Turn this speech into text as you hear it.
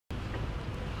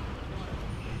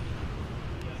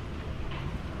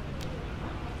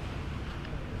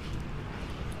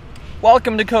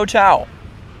Welcome to KOH TAO.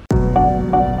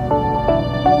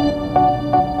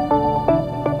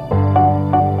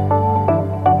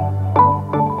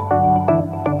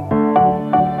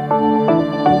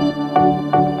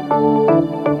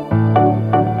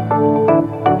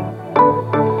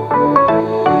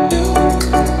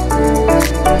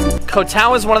 KOH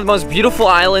TAO is one of the most beautiful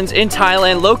islands in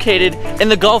Thailand, located in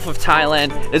the Gulf of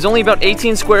Thailand. It's only about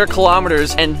 18 square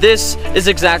kilometers, and this is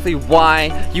exactly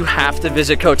why you have to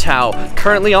visit KOH TAO.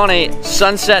 Currently on a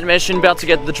sunset mission, about to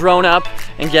get the drone up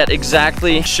and get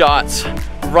exactly shots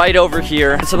right over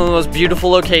here. It's some of the most beautiful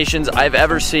locations I've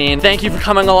ever seen. Thank you for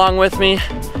coming along with me.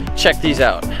 Check these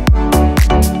out.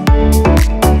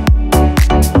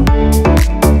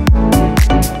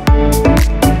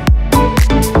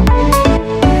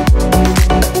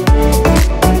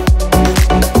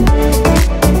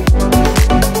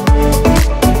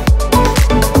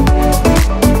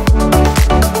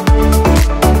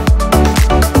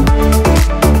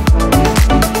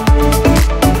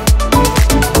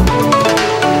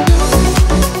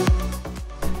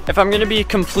 If I'm gonna be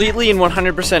completely and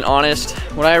 100% honest,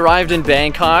 when I arrived in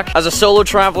Bangkok, as a solo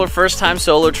traveler, first time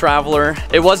solo traveler,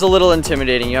 it was a little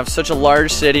intimidating. You have such a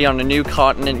large city on a new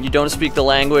continent, you don't speak the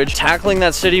language. Tackling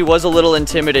that city was a little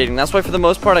intimidating. That's why for the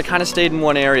most part, I kind of stayed in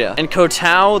one area. In KOH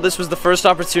TAO, this was the first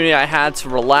opportunity I had to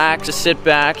relax, to sit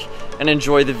back, and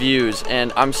enjoy the views.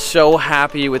 And I'm so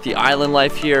happy with the island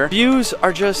life here. Views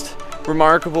are just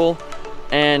remarkable.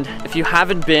 And if you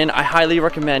haven't been, I highly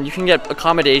recommend. You can get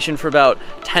accommodation for about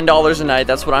 $10 a night.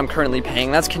 That's what I'm currently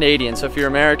paying. That's Canadian. So if you're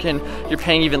American, you're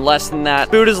paying even less than that.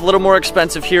 Food is a little more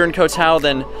expensive here in KOH TAO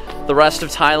than the rest of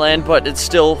Thailand, but it's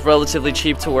still relatively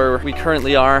cheap to where we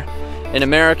currently are in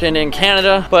America and in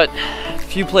Canada. But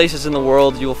few places in the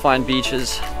world you will find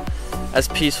beaches as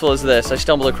peaceful as this. I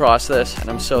stumbled across this and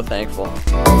I'm so thankful.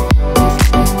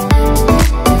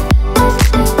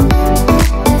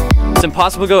 It's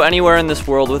impossible to go anywhere in this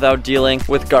world without dealing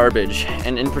with garbage,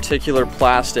 and in particular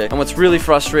plastic. And what's really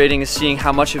frustrating is seeing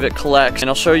how much of it collects. And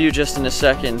I'll show you just in a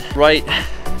second. Right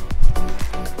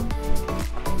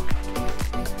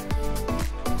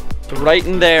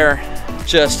in there,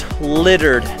 just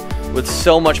littered with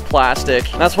so much plastic.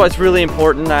 And that's why it's really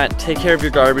important that take care of your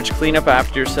garbage, clean up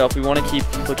after yourself. We want to keep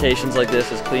locations like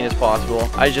this as clean as possible.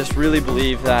 I just really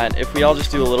believe that if we all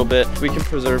just do a little bit, we can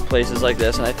preserve places like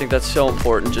this. And I think that's so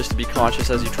important, just to be conscious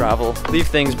as you travel. Leave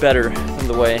things better than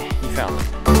the way you found them.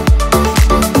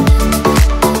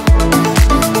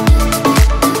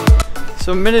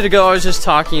 So a minute ago, I was just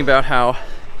talking about how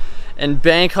in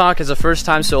Bangkok, as a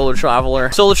first-time solo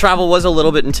traveler, solo travel was a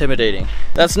little bit intimidating.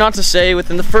 That's not to say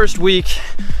within the first week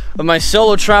of my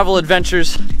solo travel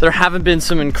adventures, there haven't been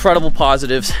some incredible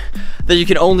positives that you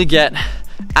can only get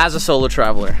as a solo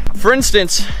traveler. For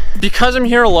instance, because I'm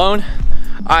here alone,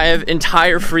 I have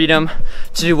entire freedom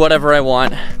to do whatever I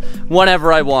want,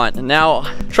 whenever I want.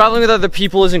 Now, traveling with other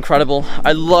people is incredible.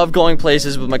 I love going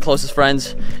places with my closest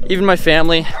friends, even my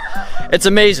family. It's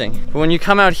amazing. But when you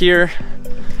come out here,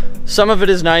 some of it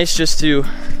is nice just to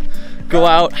go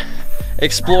out,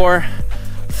 explore,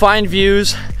 find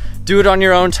views, do it on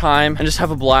your own time, and just have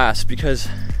a blast, because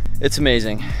it's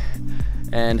amazing.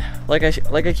 And like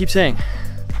I keep saying,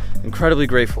 incredibly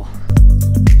grateful.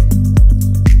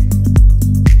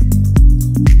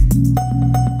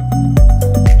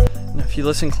 And if you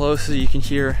listen closely, you can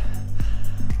hear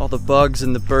all the bugs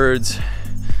and the birds.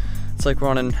 It's like we're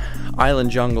on an island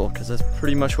jungle, because that's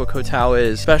pretty much what KOH TAO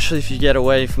is, especially if you get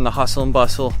away from the hustle and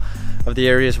bustle of the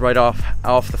areas right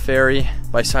off the ferry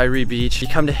by Sairi Beach. You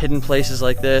come to hidden places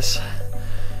like this.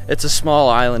 It's a small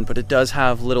island, but it does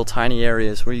have little tiny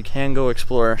areas where you can go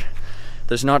explore.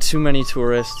 There's not too many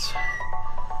tourists,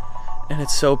 and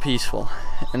it's so peaceful.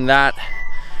 And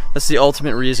that's the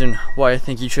ultimate reason why I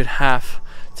think you should have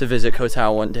to visit KOH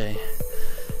TAO one day.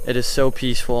 It is so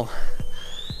peaceful,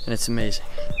 and it's amazing.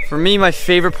 For me, my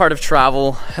favorite part of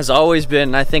travel has always been,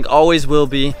 and I think always will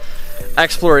be,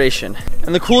 exploration.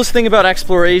 And the coolest thing about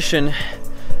exploration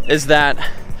is that,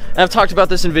 and I've talked about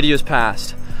this in videos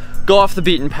past, go off the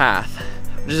beaten path,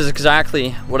 which is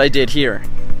exactly what I did here.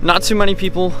 Not too many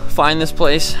people find this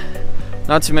place,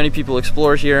 not too many people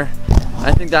explore here.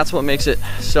 I think that's what makes it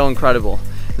so incredible,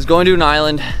 is going to an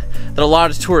island that a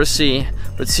lot of tourists see,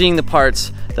 but seeing the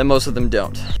parts that most of them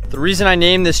don't. The reason I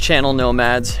named this channel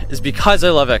Nomads is because I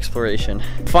love exploration.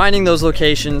 Finding those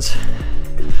locations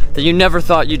that you never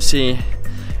thought you'd see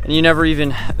and you never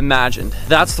even imagined.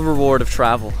 That's the reward of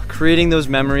travel. Creating those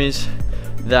memories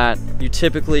that you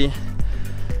typically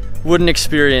wouldn't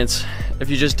experience if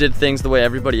you just did things the way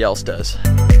everybody else does.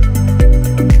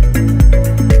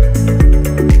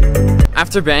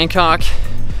 After Bangkok,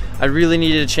 I really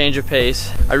needed a change of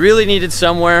pace. I really needed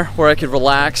somewhere where I could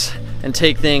relax and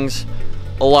take things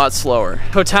a lot slower.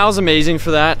 Koh Tao is amazing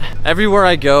for that. Everywhere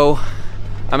I go,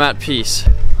 I'm at peace.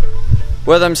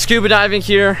 Whether I'm scuba diving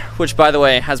here, which by the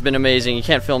way has been amazing, you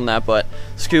can't film that, but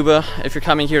scuba, if you're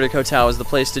coming here to Koh Tao, is the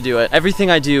place to do it. Everything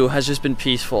I do has just been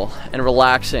peaceful and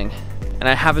relaxing, and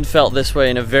I haven't felt this way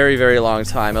in a very, very long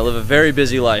time. I live a very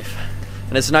busy life,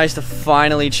 and it's nice to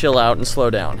finally chill out and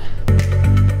slow down.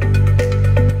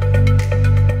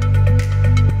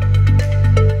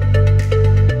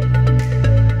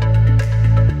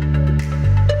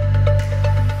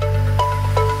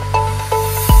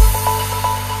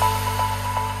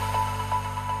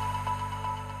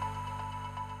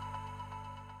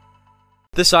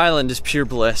 This island is pure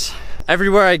bliss.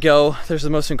 Everywhere I go, there's the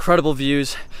most incredible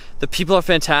views. The people are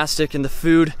fantastic and the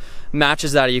food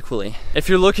matches that equally. If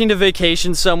you're looking to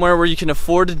vacation somewhere where you can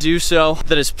afford to do so,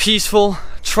 that is peaceful,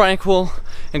 tranquil,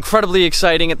 incredibly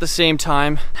exciting at the same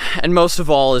time, and most of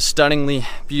all is stunningly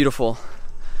beautiful,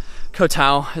 Koh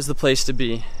Tao is the place to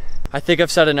be. I think I've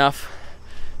said enough.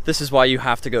 This is why you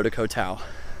have to go to Koh Tao.